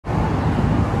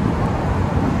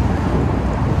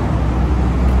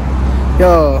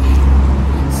Yo,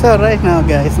 so right now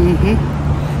guys,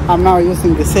 I'm now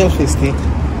using the selfie stick,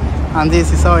 and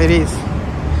this is how it is.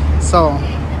 So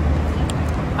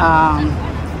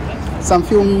some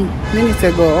few minutes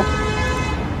ago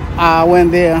I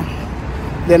went there,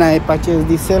 then I purchased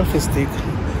this selfie stick,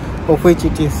 of which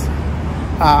it is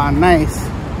nice.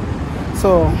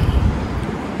 So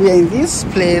we are in this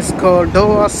place called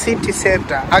Doha City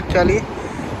Center. Actually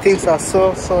things are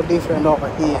so different over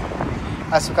here.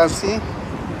 As you can see,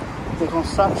 the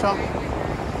construction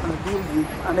and the building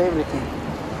and everything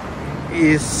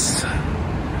is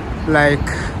like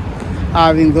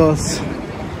having those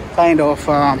kind of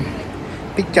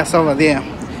pictures over there,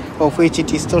 of which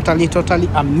it is totally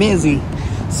amazing.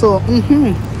 So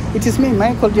it is me,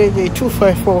 Michael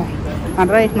JJ254, and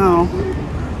right now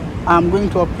I'm going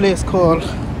to a place called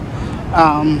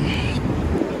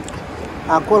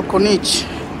Konich,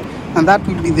 and that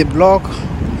will be the vlog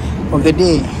of the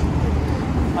day.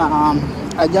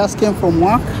 I just came from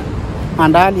work,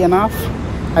 and early enough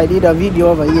I did a video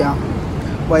over here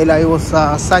while I was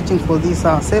searching for this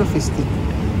selfie stick.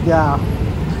 Yeah,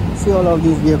 see all of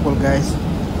these vehicles, guys,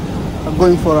 are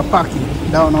going for a parking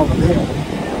down over there.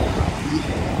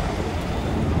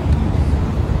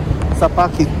 It's a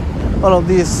parking. All of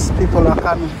these people are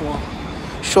coming for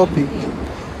shopping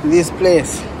in this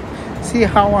place. See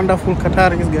how wonderful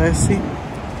Qatar is, guys. See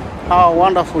how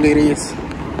wonderful it is.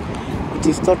 It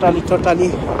is totally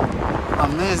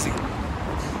amazing.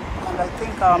 And I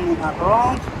think I'm in a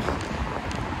wrong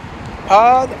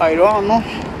path, I don't know,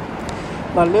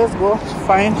 but let's go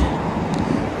find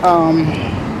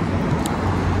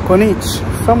Konich.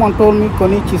 Someone told me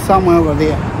Konich is somewhere over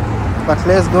there, but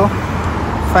let's go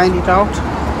find it out.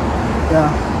 Yeah,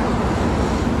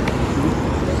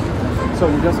 so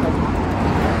you just have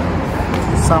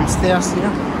some stairs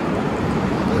here.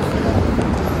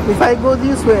 If I go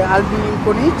this way, I'll be in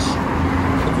Konich.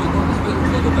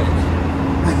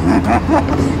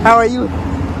 How are you?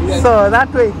 Yes. So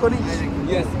that way, Konich?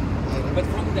 Yes, but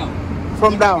from down.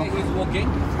 From down? He's walking,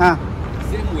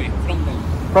 same way, from down.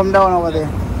 From down over there?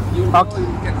 Okay.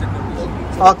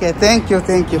 Okay,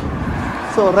 thank you.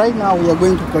 So right now we are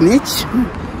going to Konich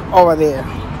over there.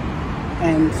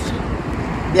 And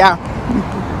yeah.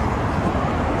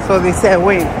 So they say,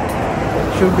 wait,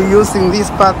 should be using this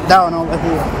path down over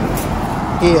here.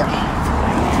 Here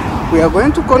we are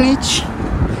going to Konich,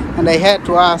 and I had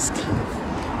to ask.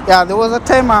 Yeah, there was a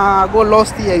time I got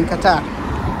lost here in Qatar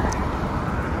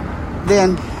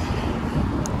then,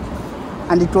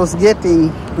 and it was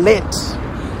getting late,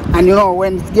 and you know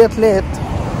when it gets late,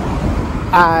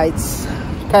 it's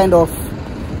kind of,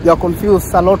 you're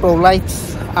confused, a lot of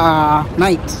lights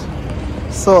night,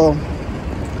 so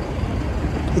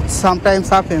it sometimes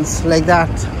happens like that.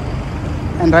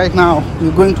 And right now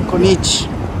we're going to Konich,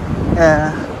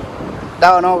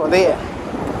 down over there.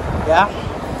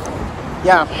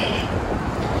 Yep.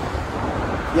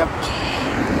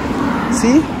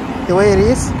 See the way it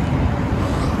is.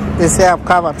 They say I've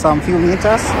covered some few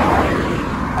meters.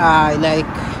 I like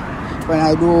when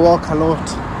I do walk a lot,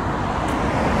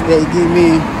 they give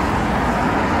me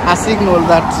a signal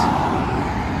that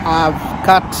I've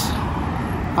cut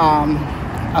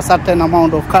a certain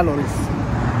amount of calories,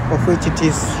 of which it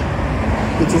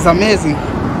is amazing.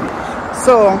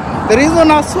 So the reason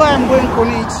that's why I'm going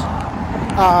Konich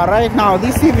right now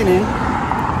this evening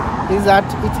is that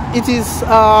it is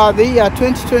the year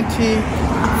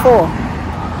 2024,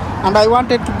 and I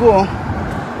wanted to go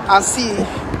and see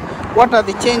what are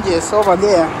the changes over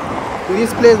there in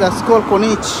this place that's called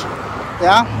Konich.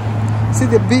 Yeah, see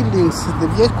the buildings, the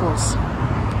vehicles,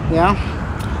 yeah,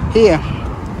 here.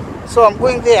 So I'm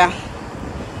going there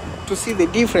to see the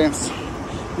difference,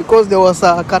 because there was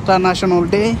a Qatar National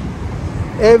Day.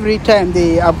 Every time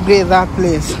they upgrade that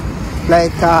place,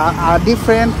 like a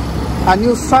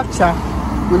new structure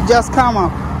will just come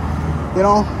up, you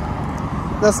know.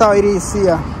 That's how it is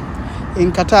here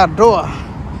in Qatar, Doha.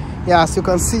 Yeah, as you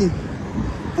can see,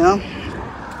 you know.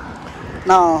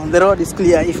 Now the road is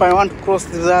clear. If I want to cross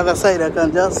to the other side, I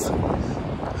can just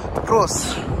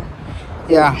cross.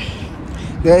 Yeah,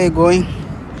 there you going.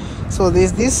 So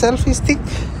there's this selfie stick,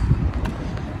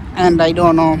 and I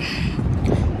don't know,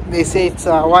 they say it's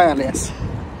wireless,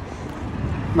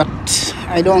 but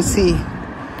I don't see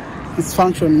its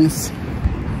functions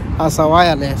as a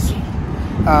wireless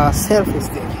selfie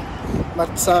stick, but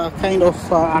it's kind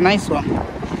of a nice one.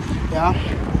 Yeah.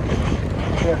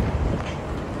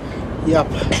 Yep.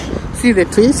 See the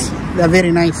trees? They're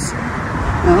very nice.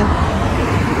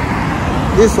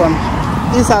 This one,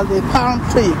 these are the palm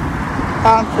tree.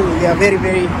 They are very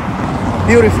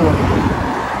beautiful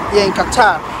here in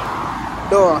Qatar,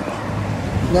 Doha.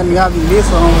 Then we have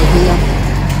this one over here,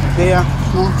 there,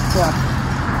 no, yeah.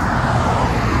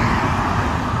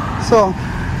 So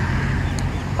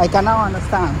I can now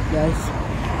understand, guys.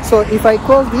 So if I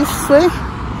cross this way,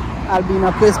 I'll be in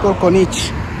a place called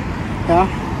Konich. Yeah,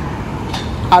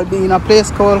 I'll be in a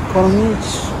place called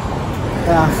Konich.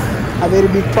 Yeah, a very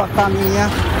big truck coming here.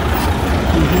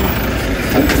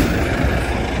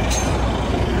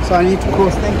 So I need to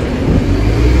cross. Thank you.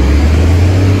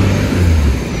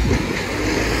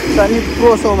 So I need to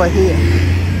cross over here.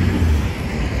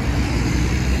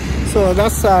 So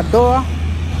that's Doha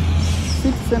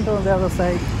city center on the other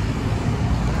side,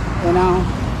 and now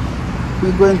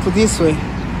we're going to this way.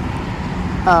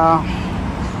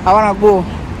 I want to go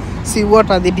see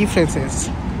what are the differences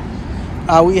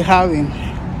we having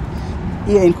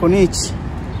here in Konich.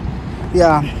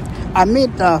 Yeah, I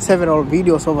made several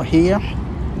videos over here,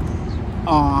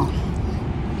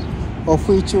 of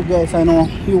which you guys, I know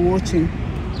you watching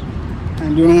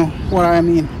and you know what I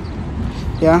mean.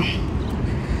 Yeah,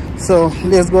 so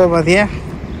let's go over there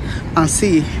and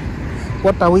see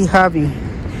what are we having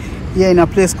here in a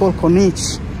place called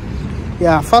Konich.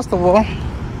 Yeah, first of all,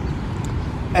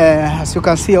 as you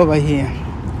can see over here,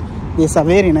 there's a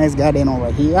very nice garden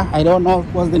over here. I don't know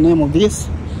what's the name of this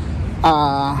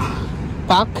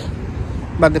park,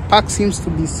 but the park seems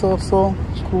to be so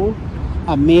cool,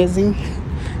 amazing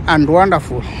and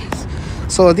wonderful.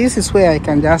 So this is where I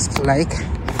can just like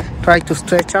try to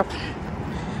stretch up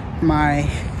my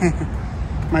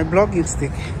my blogging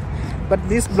stick, but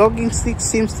this blogging stick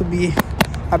seems to be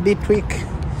a bit weak,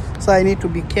 so I need to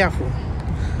be careful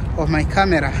of my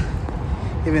camera,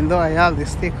 even though I have the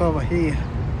stick over here,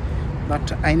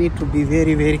 but I need to be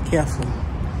very careful.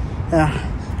 Yeah,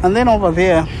 and then over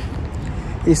there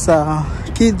is a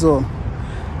kid zone,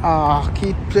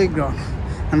 kid playground,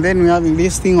 and then we're having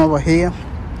this thing over here,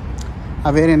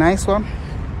 a very nice one,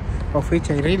 of which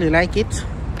I really like it.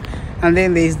 And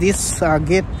then there's this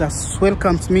gate that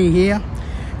welcomes me here.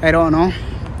 I don't know.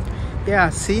 Yeah,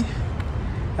 see,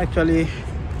 actually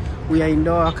we are in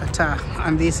Doha, Qatar,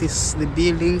 and this is the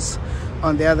buildings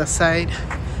on the other side.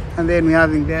 And then we're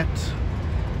having that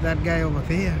guy over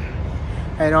there.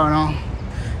 I don't know,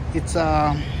 it's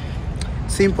a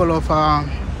symbol of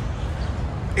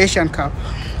Asian Cup.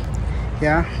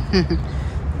 Yeah.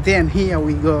 Then here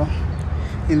we go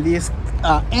in this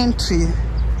entry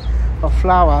of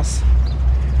flowers.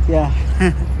 Yeah.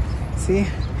 See,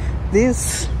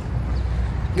 this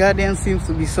garden seems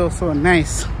to be so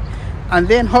nice. And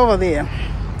then over there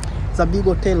is a big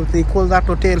hotel. They call that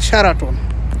hotel Sheraton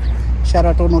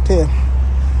Hotel.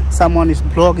 Someone is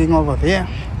blogging over there.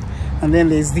 And then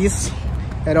there's this,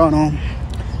 I don't know,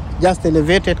 just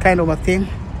elevated kind of a thing.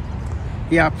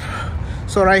 Yep.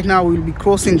 So right now we'll be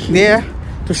crossing there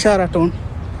to Sheraton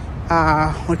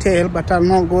Hotel, but I'll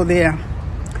not go there.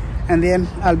 And then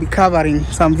I'll be covering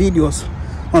some videos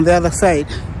on the other side,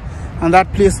 and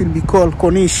that place will be called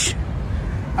Konich,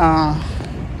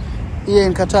 here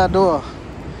in Qatar, Doha.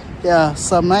 Yeah,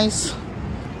 some nice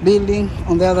building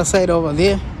on the other side over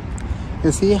there.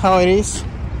 You see how it is?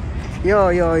 Yo.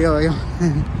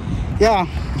 Yeah,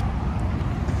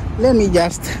 let me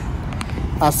just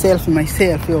selfie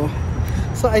myself, yo.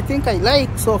 So I think I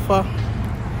like so far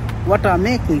what I'm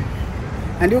making,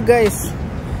 and you guys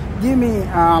give me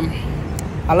a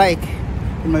like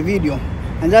in my video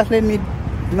and just let me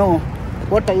know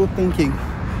what are you thinking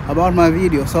about my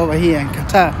videos over here in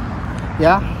Qatar.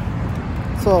 Yeah,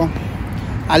 so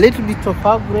a little bit of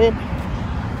upgrade,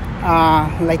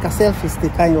 like a selfie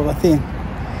stick kind of a thing,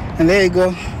 and there you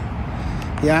go.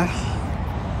 Yeah,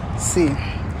 see,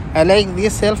 I like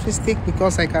this selfie stick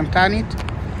because I can turn it.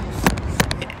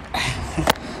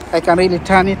 I can really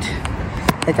turn it.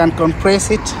 I can compress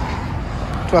it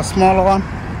to a smaller one.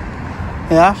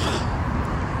 Yeah,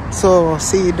 so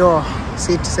see Doha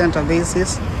city center. This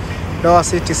is Doha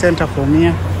city center from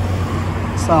here.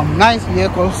 Some nice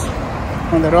vehicles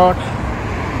on the road,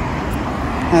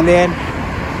 and then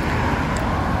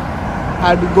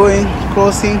I'll be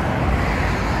crossing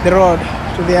the road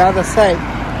to the other side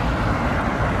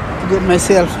to get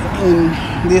myself in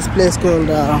this place called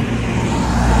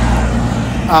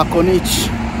Konich.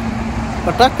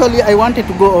 But actually I wanted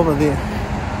to go over there.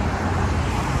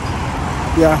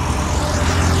 Yeah,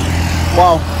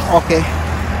 wow. Okay,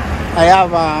 I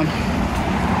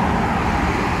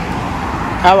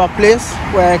have a place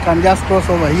where I can just cross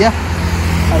over here.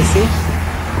 I see.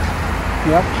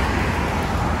 Yep,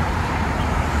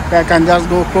 I can just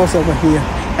go cross over here.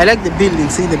 I like the building.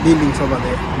 See the buildings over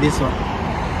there. This one.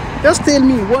 Just tell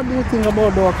me, what do you think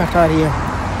about Doha, Qatar here?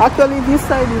 Actually, this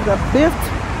side is the best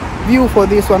view for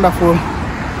this wonderful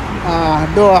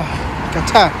Doha,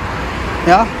 Qatar.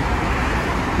 Yeah.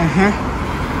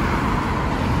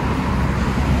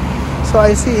 So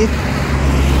I see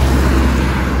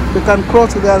we can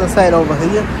cross to the other side over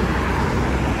here,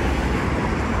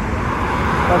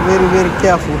 but very, very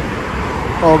careful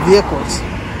of vehicles.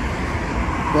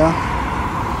 Yeah.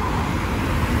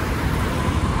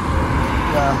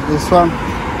 Yeah, this one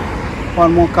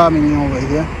more coming in over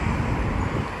here,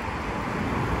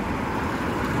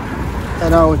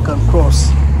 and now we can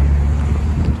cross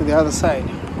to the other side.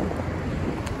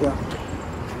 Yeah,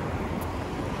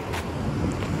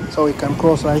 so we can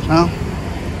cross right now.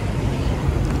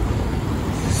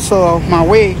 So my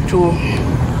way to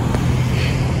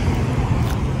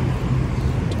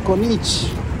Konich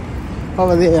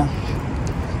over there.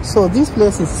 So this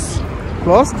place is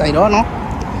closed, I don't know,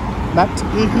 but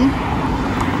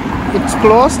it's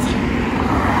closed.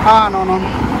 No,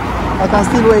 I can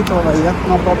still wait over here,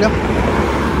 no problem.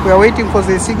 We are waiting for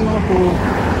the signal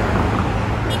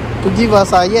to give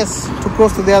us a yes to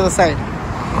cross to the other side.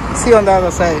 See on the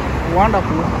other side,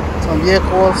 wonderful, some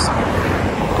vehicles.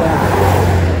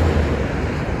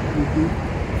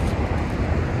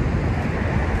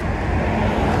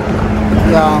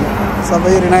 Yeah, it's a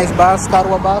very nice bus,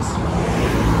 Carwa bus.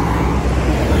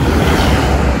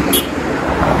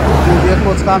 The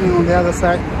vehicles coming on the other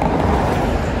side.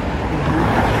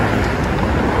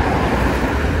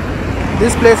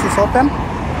 This place is open,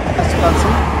 as you can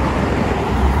see,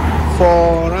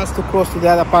 for us to cross to the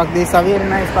other park. There's a very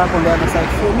nice park on the other side.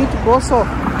 For me to go, so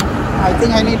I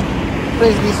think I need to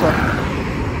press this one.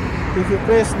 If you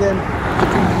press, then it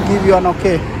will give you an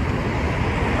okay.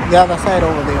 The other side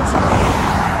over there.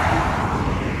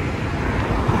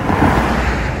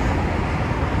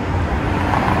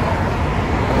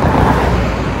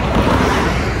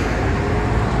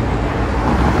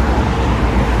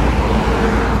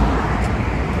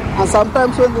 And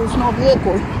sometimes when there is no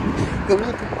vehicle, you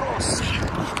need to cross.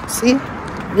 See,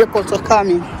 vehicles are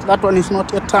coming. That one is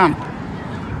not yet turned,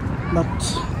 but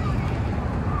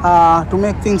to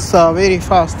make things very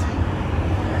fast.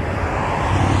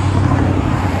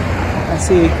 I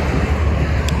see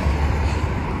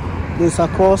there's a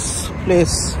cross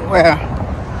place where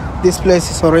this place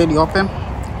is already open.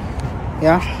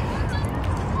 Yeah,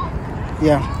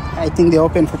 I think they're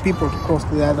open for people to cross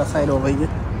to the other side over here,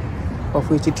 of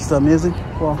which it is amazing.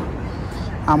 Well,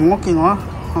 I'm walking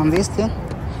on this thing.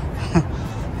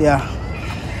 Yeah,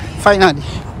 finally,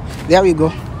 there we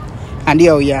go. And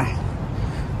here we are.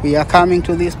 We are coming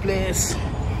to this place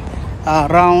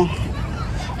around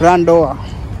Doha.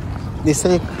 They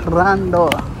say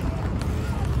Doha.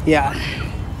 Yeah.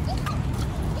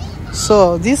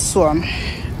 So this one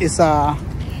is a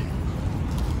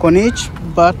Konich,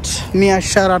 but near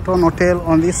Sheraton Hotel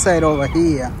on this side over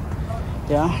here.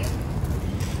 Yeah.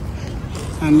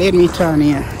 And let me turn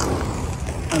here.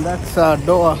 And that's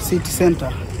Doha City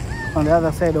Center on the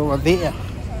other side over there.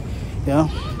 Yeah.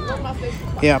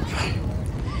 Yep.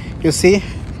 You see?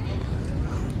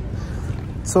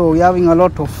 So we're having a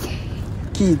lot of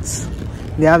kids.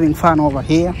 They're having fun over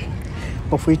here,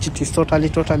 of which it is totally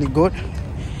good.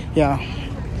 Yeah.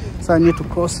 So I need to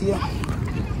cross here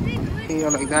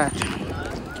like that.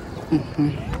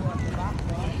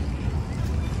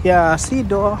 Yeah, see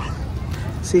Doha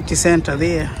City Center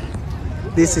there.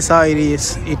 This is how it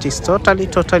is. It is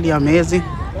totally amazing.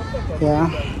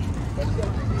 Yeah.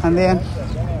 And then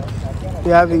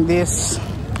we're having this.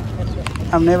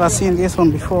 I've never seen this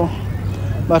one before,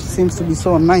 but it seems to be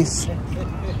so nice.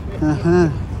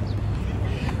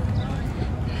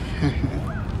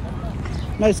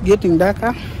 Now it's getting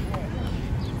darker,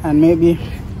 and maybe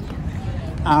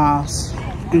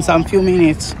in some few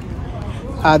minutes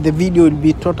the video will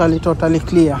be totally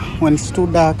clear. When it's too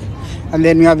dark and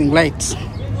then we're having lights,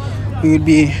 we will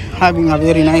be having a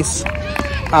very nice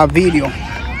video.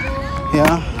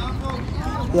 Yeah.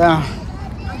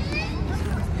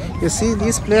 You see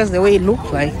this place, the way it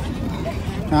looks like.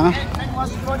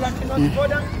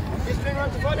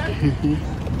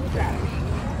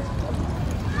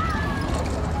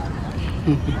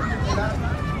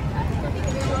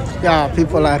 Yeah,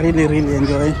 people are really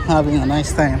enjoying having a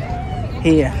nice time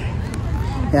here.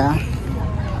 Yeah.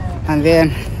 And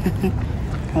then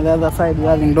on the other side we're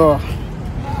having Doha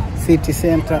City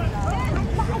Center.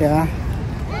 Yeah.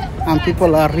 And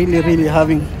people are really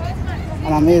having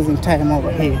an amazing time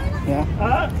over here. Yeah.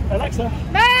 Alexa.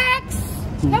 Max!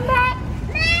 Come back!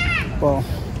 Well,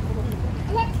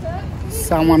 Alexa!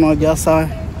 someone was just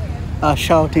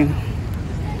shouting,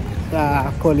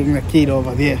 calling the kid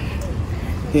over there.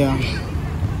 Yeah.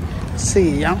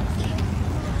 See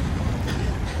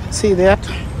that?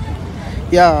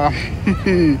 Yeah.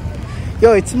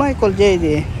 Yo, it's Michael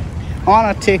JJ. I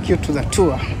want to take you to the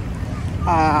tour.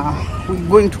 We're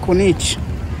going to Konich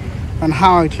and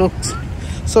how it looked.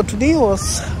 So today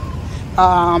was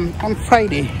on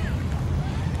Friday.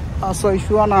 So if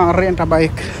you want to rent a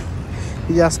bike,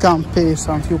 you just come pay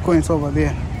some few coins over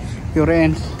there. You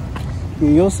rent, you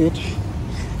use it,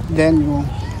 then you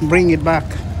bring it back.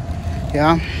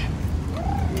 Yeah.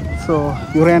 So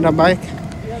you rent a bike,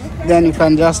 then you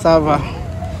can just have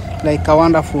a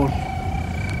wonderful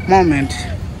moment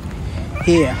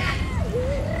here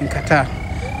in Qatar.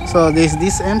 So there's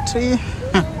this entry.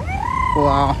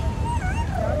 Wow,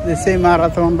 the same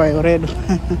marathon by Red.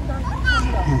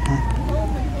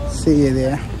 See you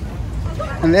there.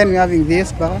 And then we're having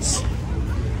this bus.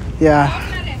 Yeah,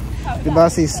 the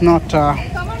bus is not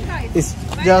it's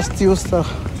just used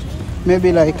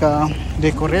maybe like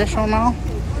decoration now.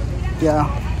 Yeah,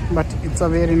 but it's a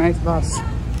very nice bus.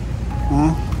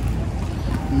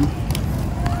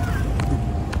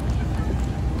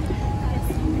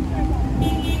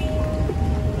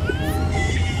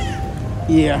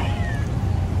 Yeah.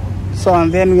 So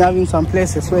and then we're having some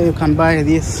places where you can buy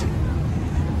this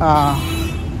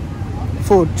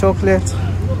food, chocolate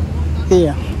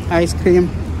here, ice cream,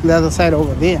 the other side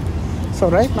over there. So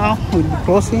right now we'll be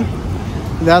crossing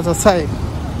the other side.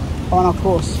 I wanna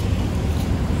cross.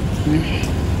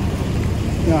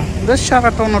 Yeah, this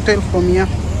Sheraton hotel from here.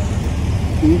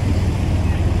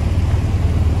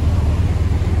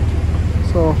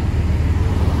 So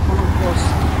I wanna cross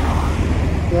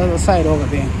the other side over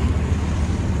there.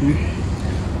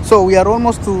 So we are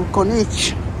almost to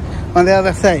Konich on the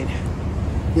other side.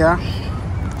 Yeah.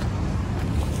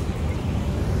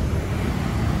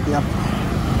 Yep.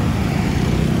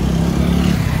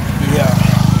 Yeah.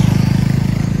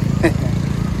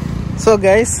 So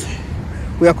guys,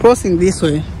 we are crossing this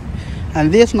way,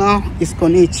 and this now is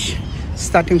Konich,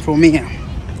 starting from here.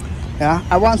 Yeah,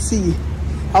 I want to see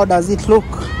how does it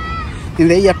look in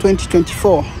the year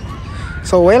 2024.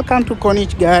 So welcome to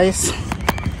Konich, guys.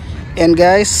 And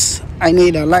guys, I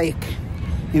need a like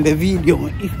in the video.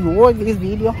 If you watch this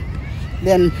video,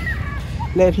 then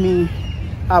let me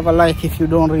have a like if you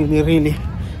don't really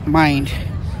mind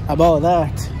about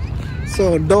that.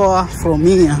 So Doha from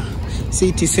here,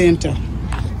 city center,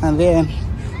 and then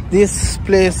this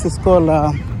place is called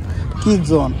Kids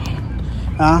Zone.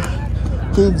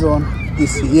 Kids Zone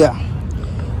is here,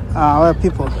 where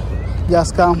people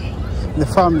just come, the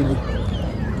family,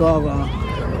 to have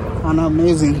an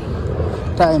amazing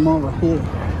time over here.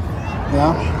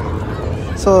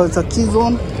 Yeah, so it's a key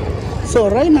zone. So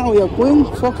right now we are going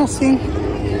focusing.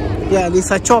 Yeah,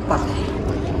 there's a chopper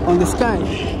on the sky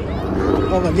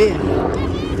over there.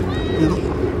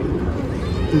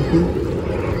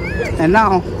 And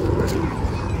now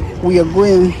we are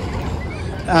going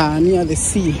near the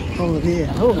sea over there.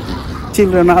 Oh,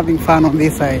 children are having fun on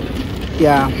this side.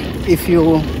 Yeah, if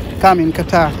you come in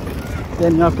Qatar,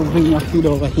 then you have to bring your kid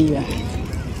over here,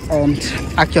 and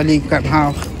actually you can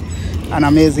have an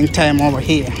amazing time over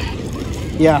here.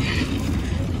 Yeah.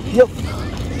 Yep.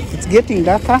 It's getting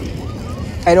darker.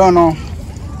 I don't know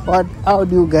how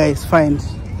do you guys find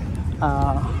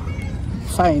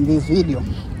this video?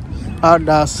 How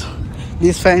does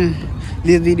this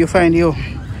video find you?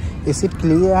 Is it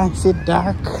clear? Is it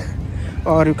dark?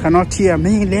 Or you cannot hear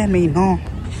me? Let me know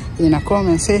in a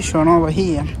comment section over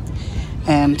here,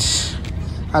 and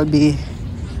I'll be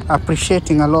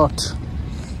appreciating a lot.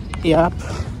 Yep.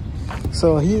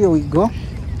 So here we go,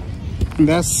 and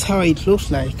that's how it looks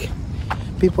like.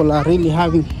 People are really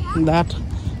having that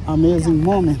amazing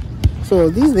moment. So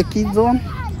this is the kids zone,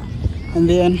 and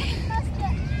then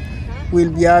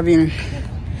we'll be having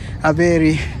a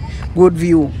very good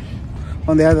view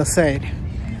on the other side.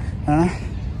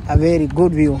 A very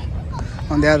good view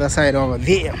on the other side over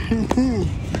there.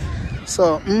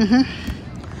 So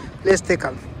let's take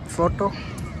a photo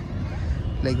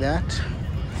like that,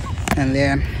 and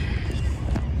then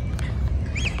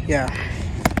yeah,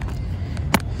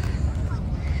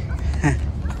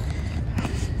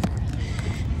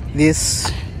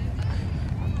 this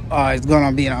it's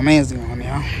gonna be an amazing one.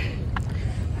 Yeah,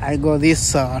 I got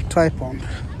this tripod.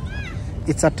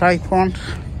 It's a tripod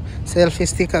selfie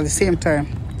stick at the same time,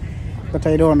 but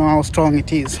I don't know how strong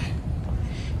it is.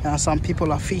 Some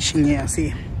people are fishing here.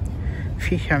 See,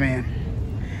 fishermen,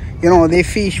 you know, they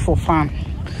fish for fun.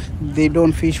 They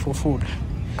don't fish for food,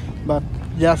 but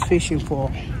just fishing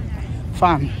for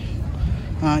fun.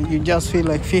 You just feel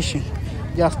like fishing,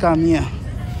 just come here,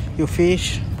 you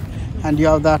fish, and you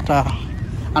have that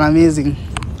an amazing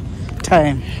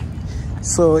time.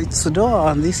 So it's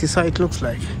Doha, and this is how it looks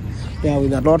like. Yeah,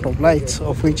 with a lot of lights,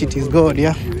 of which it is good.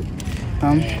 Yeah.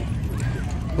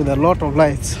 with a lot of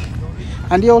lights.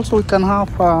 And here also we can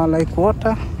have like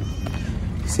water.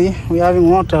 See, we're having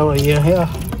water over here.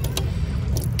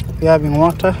 We're having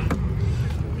water,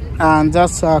 and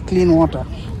that's clean water,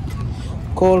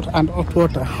 cold and hot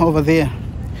water over there.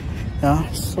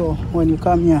 Yeah, so when you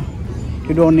come here,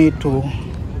 you don't need to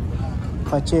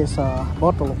purchase a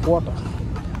bottle of water.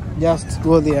 Just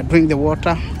go there, drink the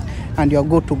water, and you're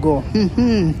good to go.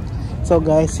 So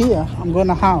guys, here I'm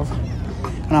gonna have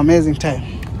an amazing time,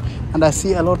 and I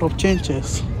see a lot of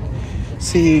changes.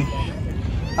 See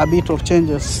a bit of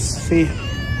changes. See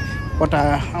what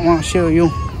I want to show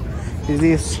you is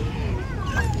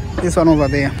this one over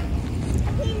there.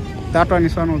 That one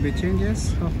is one of the changes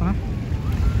so far.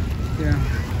 Yeah,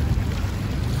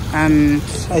 and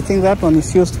I think that one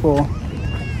is used for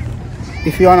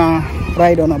if you wanna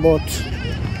ride on a boat.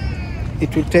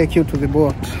 It will take you to the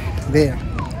boat there.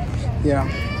 Yeah,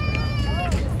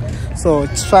 so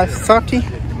it's 5:30.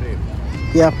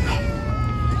 Yep,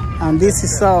 and this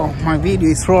is how my video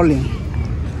is rolling.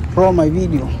 Roll my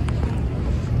video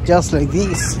just like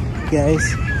this,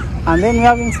 guys. And then we're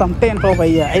having some tent over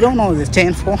here. I don't know what the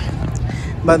tent for,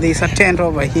 but there's a tent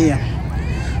over here,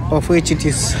 of which it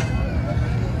is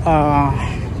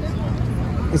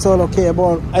it's all okay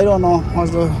about. I don't know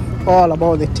what's all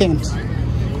about the tent.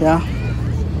 Yeah,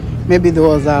 maybe there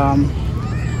was a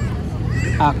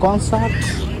concert.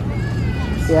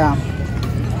 Yeah,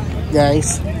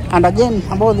 guys. And again,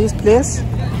 about this place,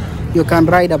 you can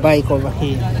ride a bike over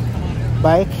here.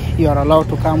 Bike, you are allowed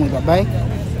to come with a bike.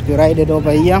 You ride it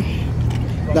over here.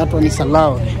 That one is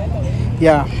allowed.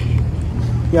 Yeah,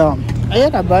 I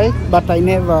had a bike, but I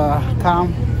never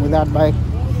come with that bike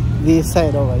this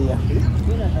side over here.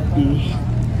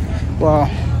 Wow,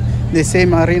 they say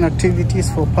marine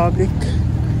activities for public.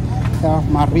 Yeah,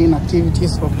 marine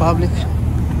activities for public.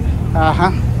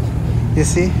 You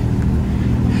see.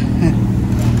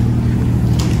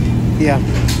 Yeah,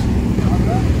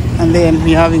 and then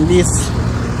we're having this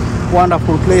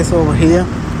wonderful place over here.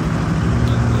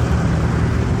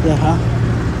 Yeah,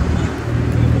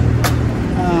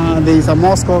 there is a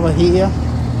mosque over here,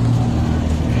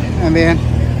 and then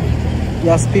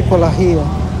just people are here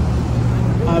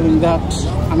having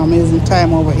an amazing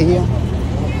time over here.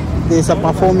 There's a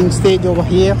performing stage over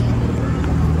here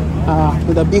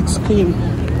with a big screen.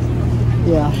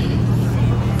 Yeah,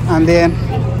 and then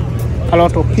a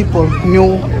lot of people,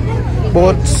 new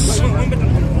boats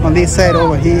on this side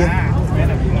over here.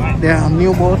 There are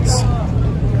new boats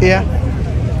here.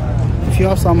 If you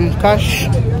have some cash,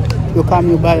 you come,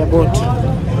 you buy a boat,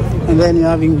 and then you're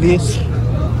having this,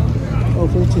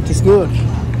 of which it is good.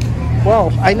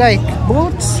 Wow, I like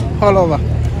boats all over,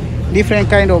 different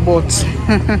kind of boats.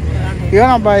 You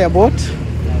wanna buy a boat,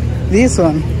 this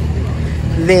one,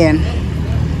 then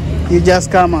you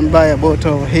just come and buy a boat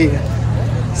over here.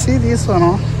 See this one,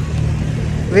 oh?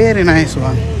 Very nice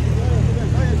one.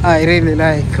 I really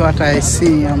like what I'm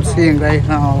seeing right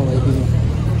now over here.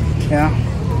 Yeah.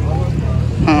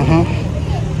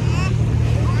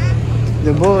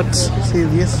 The boat, see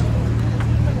this?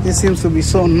 This seems to be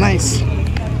so nice.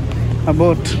 A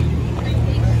boat.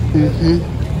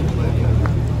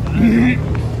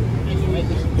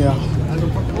 Yeah.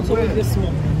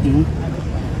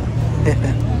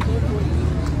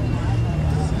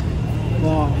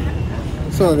 Wow.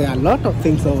 So there are a lot of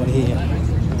things over here.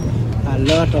 A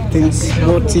lot of things.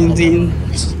 Boat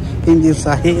engines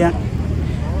are here.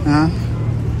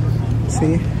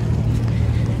 See?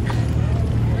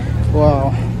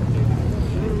 Wow.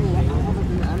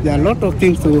 There are a lot of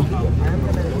things to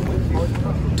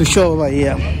show over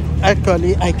here.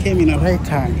 Actually, I came in the right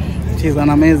time. It is an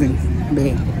amazing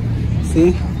day.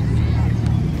 See?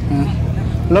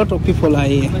 A lot of people are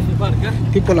here.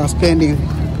 People are spending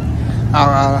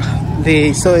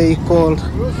the so-called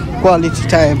quality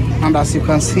time, and as you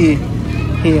can see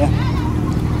here,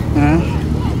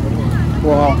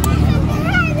 wow.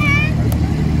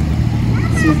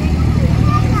 See?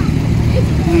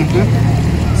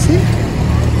 See?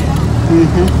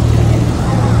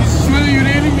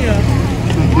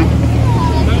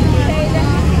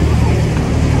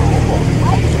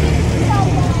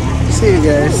 See you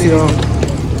guys,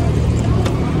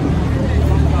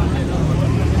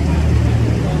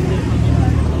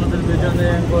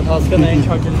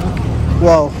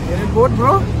 Wow. Boat,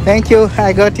 bro? Thank you.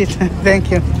 I got it.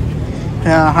 Thank you.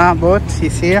 Boat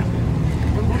is here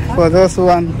for those who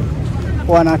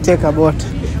wanna take a boat.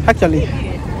 Actually,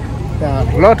 there are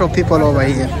a lot of people over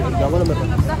here.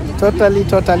 Totally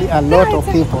a lot of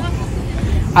people.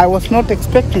 I was not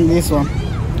expecting this one,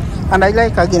 and I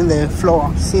like again the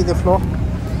floor. See the floor?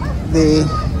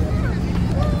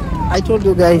 I told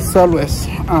you guys always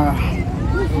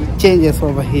changes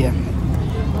over here.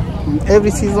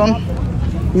 Every season,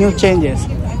 new changes.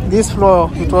 This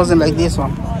floor, it wasn't like this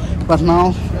one, but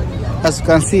now, as you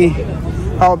can see,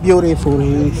 how beautiful it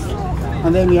is.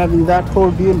 And then we have that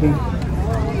whole building.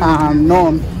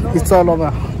 Known, it's all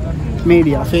over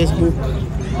media, Facebook,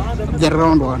 the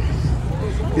round one.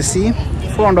 You see,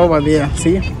 front over there.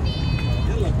 See.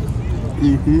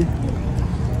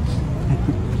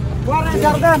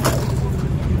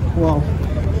 Wow,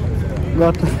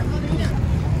 got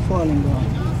falling down.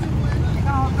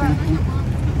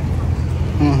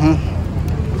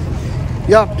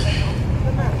 Yup.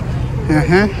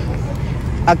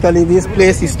 Actually, this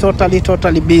place is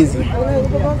totally busy.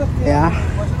 Yeah,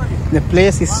 the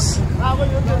place is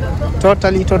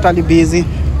totally busy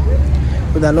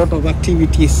with a lot of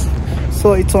activities.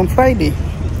 So it's on Friday,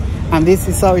 and this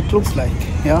is how it looks like.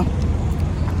 Yeah.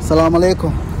 Assalamu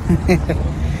alaikum.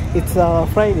 It's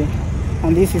Friday,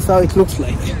 and this is how it looks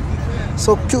like.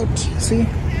 So cute. See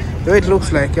the way it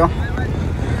looks like. Yeah.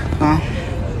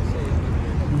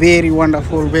 Very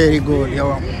wonderful, very good.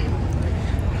 Yeah.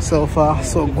 So far,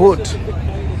 so good.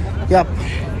 Yep.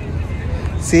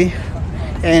 See,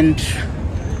 and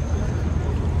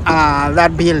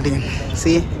that building.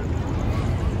 See,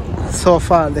 so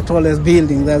far the tallest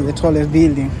building. That's the tallest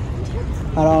building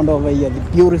around over here. The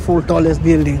beautiful tallest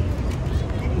building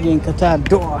in Qatar,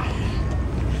 Doha.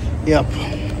 Yep.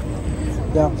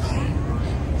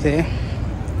 See.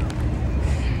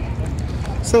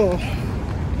 So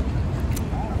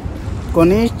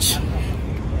Corniche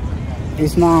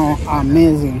is now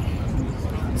amazing.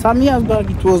 Some years back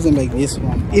it wasn't like this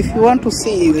one. If you want to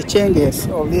see the changes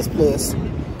of this place,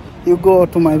 you go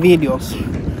to my videos.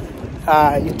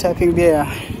 You type in there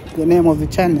the name of the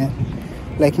channel,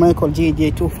 like Michael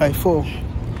GJ254,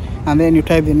 and then you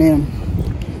type the name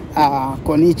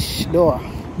Corniche Doha.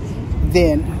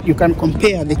 Then you can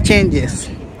compare the changes.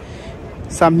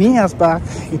 Some years back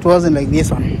it wasn't like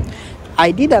this one.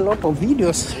 I did a lot of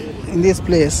videos in this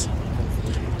place,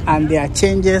 and there are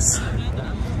changes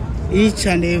each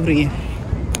and every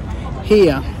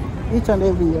here. Each and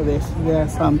every year there are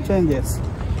some changes.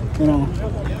 You know,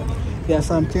 there are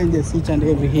some changes each and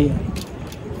every year.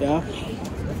 Yeah.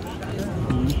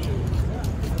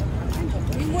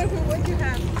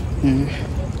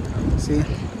 See,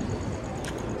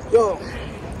 yo,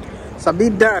 it's a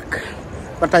bit dark,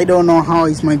 but I don't know how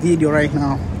is my video right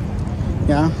now.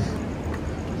 Yeah.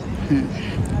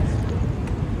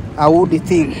 A woody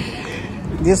thing.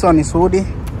 This one is woody.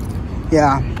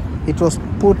 Yeah, it was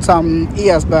put some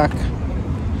years back.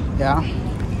 Yeah,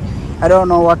 I don't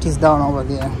know what is down over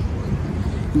there,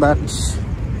 but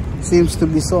seems to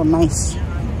be so nice.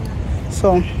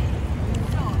 So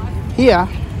here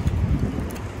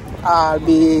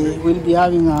we'll be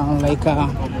having like I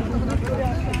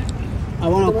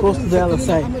want to cross to the other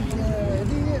side.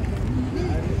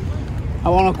 I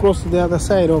want to cross to the other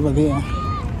side over there.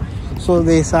 So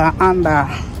there's a under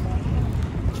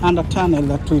tunnel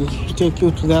that will take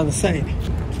you to the other side.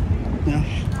 Yeah.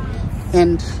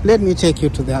 And let me take you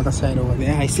to the other side over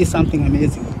there. I see something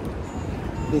amazing.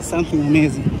 There's something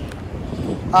amazing.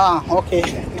 Okay.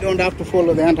 You don't have to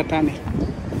follow the under tunnel.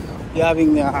 You're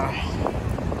having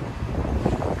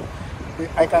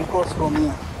I can cross from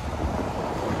here.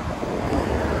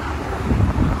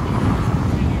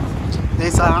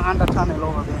 There's an under tunnel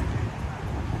over there,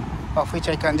 of which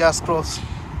I can just cross.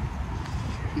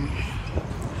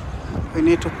 We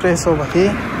need to press over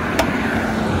here.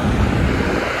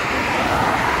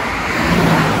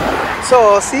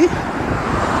 So see,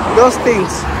 those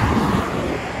things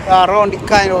are round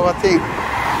kind of a thing.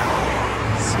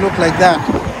 It's look like that.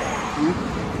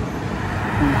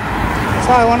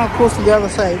 So I want to cross to the other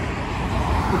side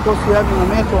because we have a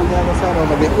metro on the other side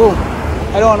over there. Oh,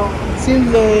 I don't know.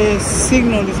 Seems the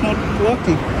signal is not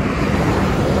working.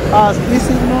 This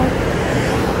signal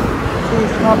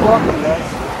is not working, guys.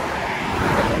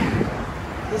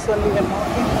 This one even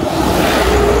working.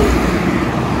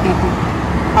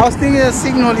 I was thinking the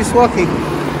signal is working.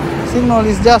 Signal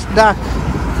is just dark.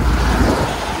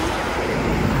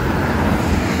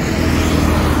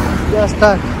 Just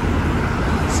dark.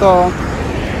 So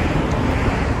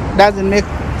doesn't make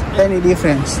any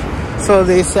difference. So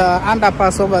there's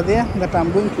underpass over there that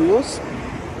I'm going to use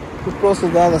to cross to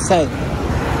the other side.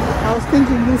 I was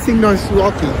thinking this signal is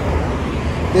working.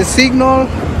 The signal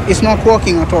is not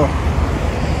working at all.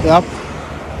 Yep.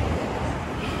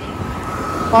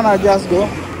 When I just go,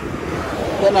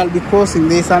 then I'll be crossing.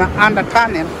 There's an under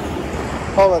tunnel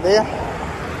over there,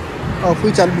 of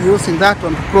which I'll be using that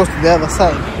one to cross to the other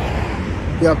side.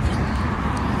 Yep.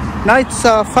 Now it's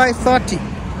 5:30.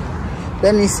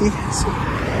 Let me see.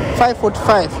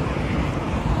 5:45.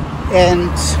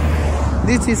 And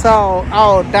this is how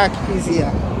dark it is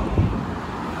here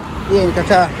in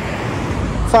Qatar.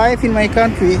 5 in my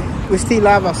country, we still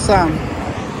have a sun.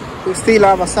 We still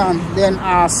have a sun. Then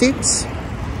 6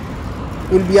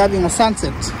 we'll be having a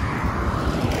sunset.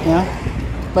 Yeah,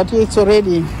 but it's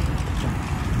already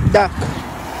dark.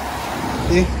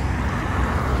 See?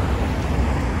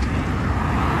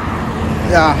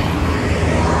 Yeah.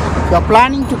 If you're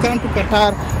planning to come to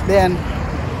Qatar, then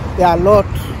there are a lot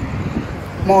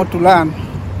more to learn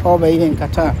over here in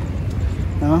Qatar.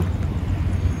 Yeah.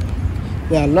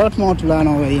 There are a lot more to learn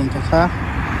over here in Qatar.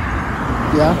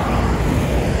 Yeah.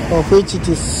 Of which it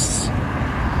is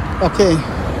okay.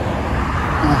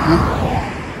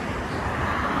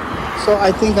 So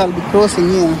I think I'll be crossing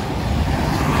here.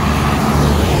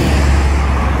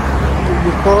 I'll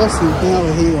be crossing here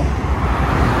over here.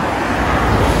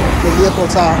 The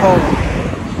vehicles are home.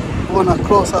 We wanna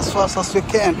cross as fast as we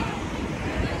can.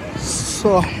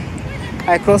 So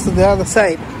I cross to the other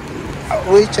side,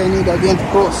 which I need again to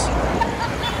cross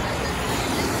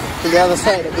to the other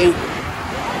side again.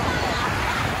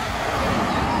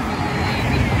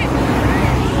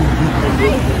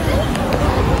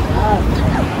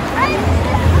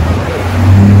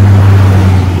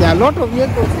 There are a lot of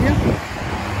vehicles here.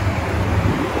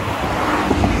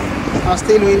 And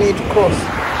still we need to cross.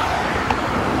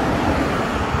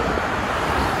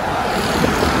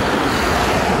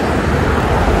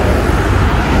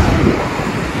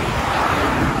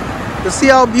 You see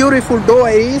how beautiful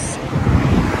Doha is?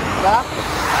 Yeah?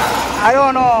 I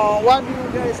don't know, what do you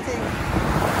guys think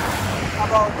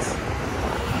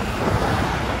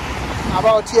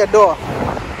about here Doha?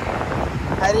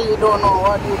 I really don't know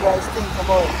what you guys think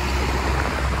about it.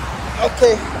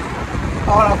 Okay, I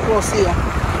want to cross here.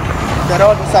 The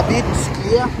road is a bit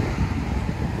clear.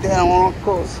 Then I want to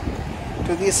cross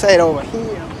to this side over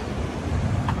here.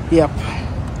 Yep.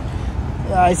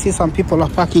 Yeah, I see some people are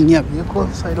parking here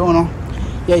vehicles. I don't know.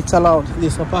 Yeah, it's allowed.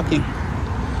 This is parking.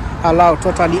 Allowed,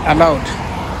 totally allowed.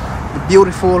 The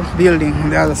beautiful building on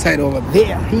the other side over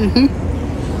there.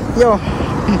 Yo.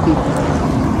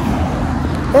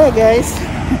 Hey guys.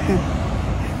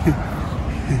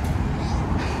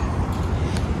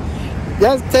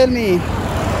 Just tell me,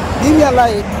 give me a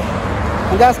like,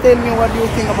 and just tell me what do you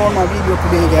think about my video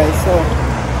today, guys. So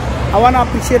I want to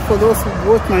appreciate for those who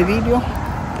watched my video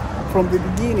from the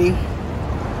beginning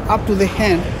up to the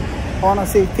end. I want to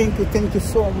say thank you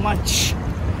so much.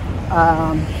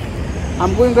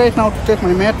 I'm going right now to take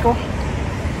my metro,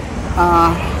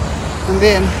 and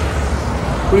then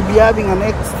we'll be having a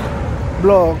next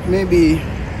vlog maybe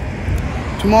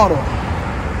tomorrow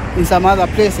in some other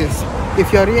places.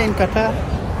 If you're here in Qatar,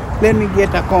 let me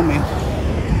get a comment.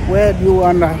 Where do you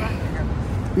want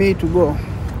me to go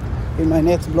in my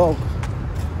next vlog?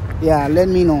 Yeah, let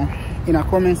me know in a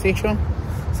comment section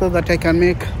so that I can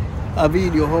make a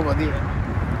video over there.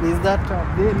 Is that a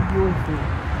very beautiful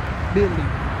building?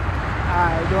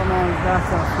 I don't know if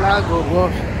that's a flag or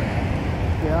what.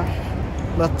 Yeah,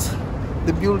 but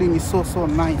the building is so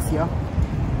nice. Yeah,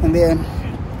 and then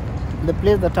the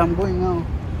place that I'm going now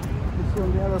is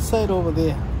on the other side over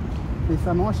there. There's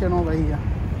an ocean over here,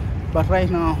 but right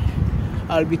now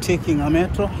I'll be taking a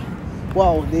metro.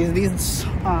 Wow, there's this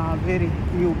very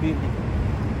new building,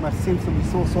 but seems to be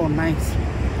so nice.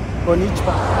 Konich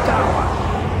Park Tower.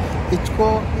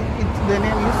 The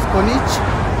name is Konich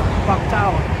Park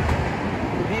Tower.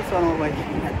 This one over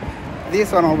here.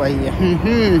 This one over here.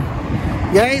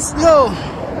 Guys, yo,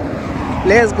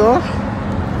 let's go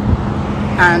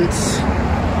and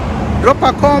drop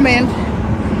a comment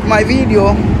to my video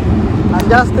and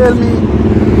just tell me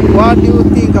what do you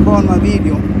think about my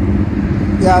video.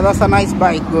 Yeah, that's a nice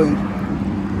bike going.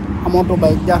 A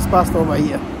motorbike just passed over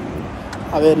here.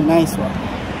 A very nice one.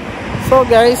 So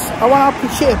guys, I want to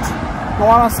appreciate, I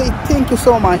want to say thank you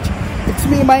so much. It's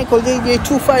me, Michael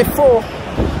JJ254,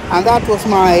 and that was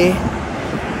my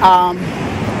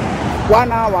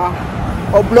 1 hour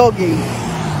of vlogging.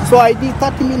 So I did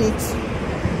 30 minutes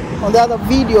on the other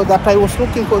video that I was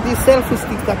looking for this selfie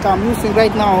stick that I'm using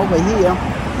right now over here,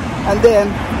 and then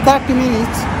 30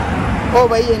 minutes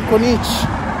over here in Konich.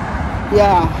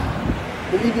 Yeah,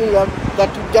 the video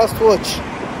that you just watched.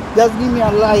 Just give me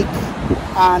a like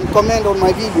and comment on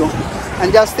my video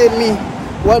and just tell me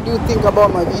what do you think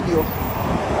about my video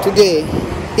today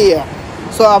here.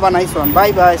 So have a nice one.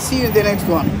 Bye bye. See you in the next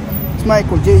one. It's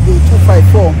Michael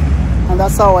JJ254, and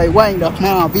that's how I wind up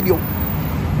now video.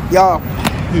 Yeah.